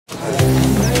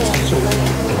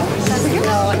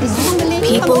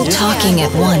people talking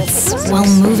at once while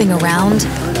moving around,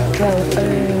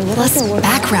 plus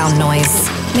background noise,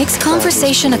 makes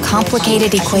conversation a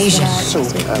complicated equation.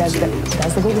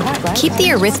 Keep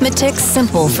the arithmetic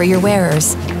simple for your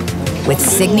wearers. With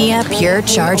Signia Pure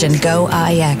Charge&Go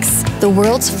iX, the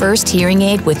world's first hearing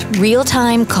aid with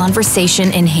real-time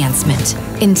conversation enhancement,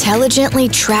 intelligently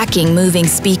tracking moving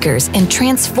speakers and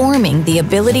transforming the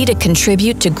ability to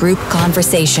contribute to group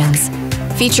conversations.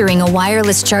 Featuring a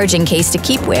wireless charging case to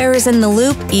keep wearers in the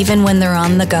loop even when they're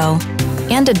on the go,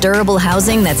 and a durable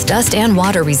housing that's dust and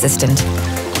water resistant.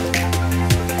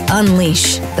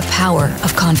 Unleash the power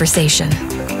of conversation.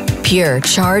 Pure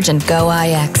Charge&Go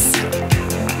iX.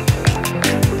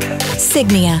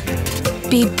 Signia.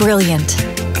 Be brilliant.